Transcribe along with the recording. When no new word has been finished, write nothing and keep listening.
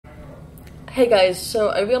Hey guys, so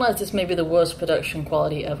I realize this may be the worst production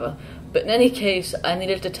quality ever, but in any case, I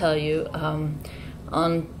needed to tell you,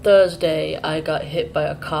 on Thursday I got hit by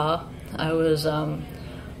a car. I was on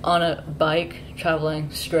a bike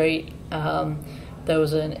traveling straight. There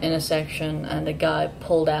was an intersection and a guy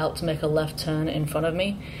pulled out to make a left turn in front of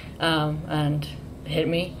me and hit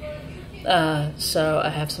me. So I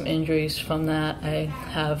have some injuries from that. I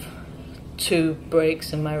have 2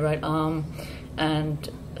 breaks in my right arm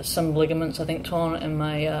and some ligaments, I think, torn in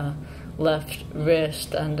my left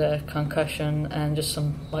wrist, and a concussion, and just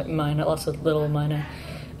some lots of little minor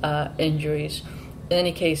injuries. In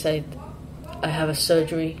any case, I have a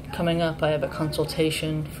surgery coming up. I have a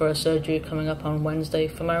consultation for a surgery coming up on Wednesday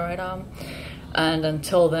for my right arm, and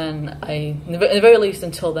until then, at the very least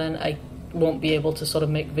until then, I won't be able to sort of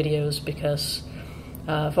make videos because,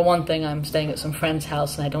 for one thing, I'm staying at some friend's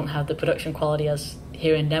house and I don't have the production quality as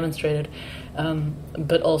herein demonstrated,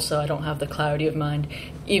 but also I don't have the clarity of mind,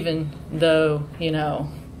 even though, you know,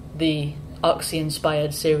 the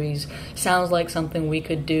Oxy-inspired series sounds like something we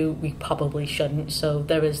could do. We probably shouldn't, so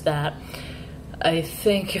there is that. I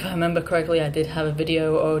think, if I remember correctly, I did have a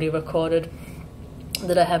video already recorded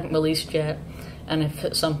that I haven't released yet, and if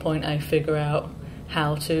at some point I figure out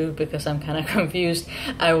how to, because I'm kind of confused,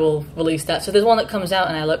 I will release that. So there's one that comes out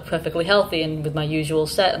and I look perfectly healthy and with my usual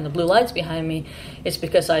set and the blue lights behind me. It's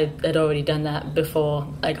because I had already done that before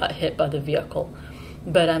I got hit by the vehicle.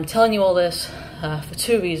 But I'm telling you all this for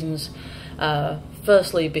 2 reasons.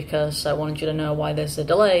 Firstly, because I wanted you to know why there's a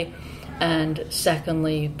delay, and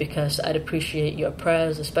secondly, because I'd appreciate your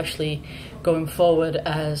prayers, especially going forward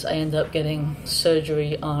as I end up getting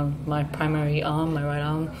surgery on my primary arm, my right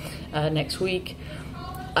arm, next week.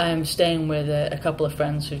 I'm staying with a couple of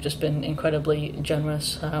friends who've just been incredibly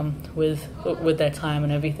generous with their time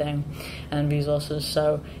and everything and resources.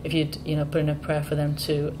 So if you'd put in a prayer for them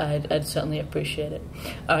too, I'd certainly appreciate it.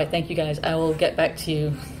 All right, thank you guys. I will get back to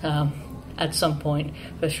you at some point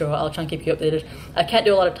for sure. I'll try and keep you updated. I can't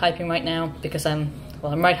do a lot of typing right now because I'm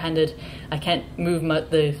right-handed. I can't move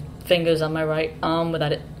the fingers on my right arm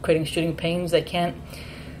without it creating shooting pains. They can't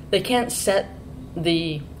set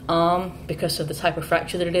the arm because of the type of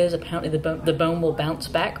fracture that it is. Apparently the bone will bounce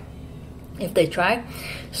back if they try.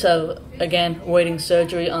 So again, waiting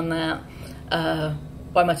surgery on that.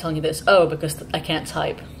 Why am I telling you this? Oh, because I can't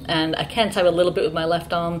type. And I can type a little bit with my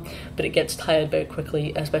left arm, but it gets tired very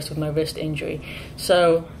quickly, especially with my wrist injury.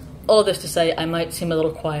 So all this to say, I might seem a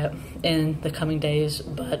little quiet in the coming days,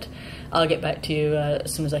 but I'll get back to you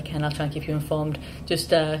as soon as I can. I'll try and keep you informed.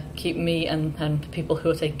 Just keep me and people who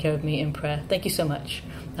are taking care of me in prayer. Thank you so much.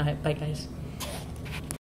 All right, bye guys.